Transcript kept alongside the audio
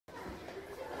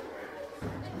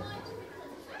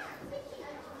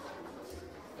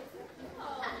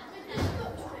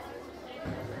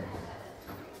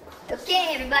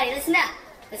everybody, listen up.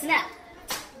 Listen up.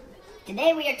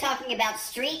 Today we are talking about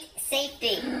street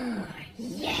safety.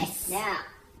 Yes. Now,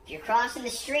 if you're crossing the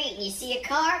street and you see a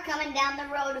car coming down the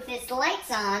road with its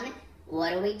lights on,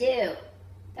 what do we do?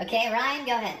 Okay, Ryan,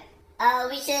 go ahead.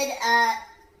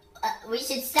 We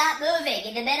should stop moving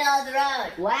in the middle of the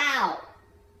road. Wow.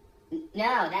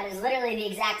 No, that is literally the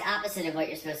exact opposite of what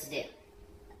you're supposed to do.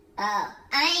 Oh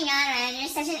my God, Ryan, you're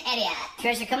such an idiot.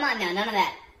 Trisha, come on now, none of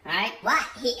that. Alright? What?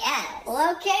 He is.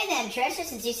 Well, okay then, Trisha,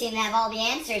 since you seem to have all the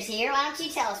answers here, why don't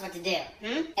you tell us what to do?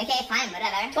 Okay, fine,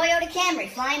 whatever. Toyota Camry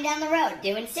flying down the road,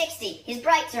 doing 60. His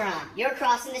brights are on. You're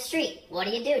crossing the street. What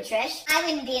do you do, Trish? I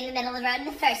wouldn't be in the middle of the road in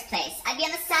the first place. I'd be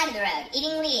on the side of the road,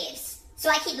 eating leaves.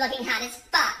 So I keep looking hot as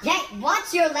fuck. Hey,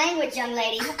 watch your language, young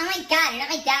lady. Oh my God, you're not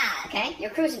my dad. Okay, you're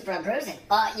cruising for a bruising.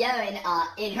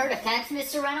 In her defense,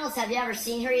 Mr. Reynolds, have you ever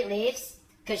seen her eat leaves?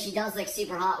 Because she does look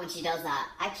super hot when she does that.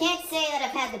 I can't say that I've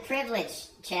had the privilege,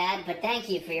 Chad, but thank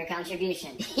you for your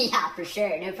contribution. Yeah, for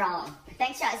sure, no problem.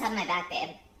 Thanks for always having my back, babe.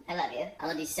 I love you. I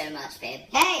love you so much, babe.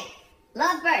 Hey,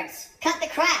 lovebirds, cut the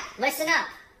crap. Listen up.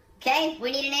 Okay,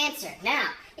 we need an answer. Now,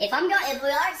 if we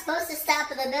aren't supposed to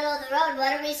stop in the middle of the road,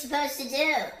 what are we supposed to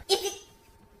do?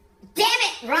 Damn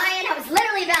it, Ryan, I was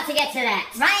literally about to get to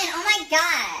that. Ryan, oh my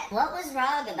God. What was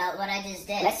wrong about what I just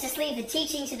did? Let's just leave the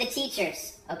teaching to the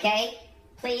teachers, okay?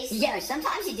 Please? Yeah,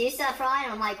 sometimes you do stuff, Ryan,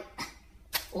 and I'm like,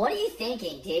 what are you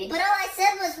thinking, dude? But all I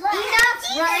said was what?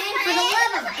 Enough, Ryan, for the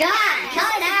love of God,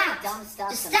 cut it out. Dumb stuff.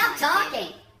 Just stop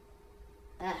talking.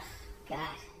 Ugh,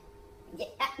 God.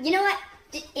 You know what?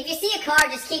 If you see a car,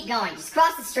 just keep going. Just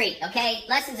cross the street, okay?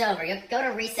 Lesson's over. You'll go to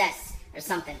recess or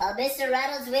something. Mr.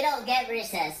 Reynolds, we don't get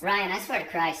recess. Ryan, I swear to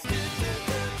Christ.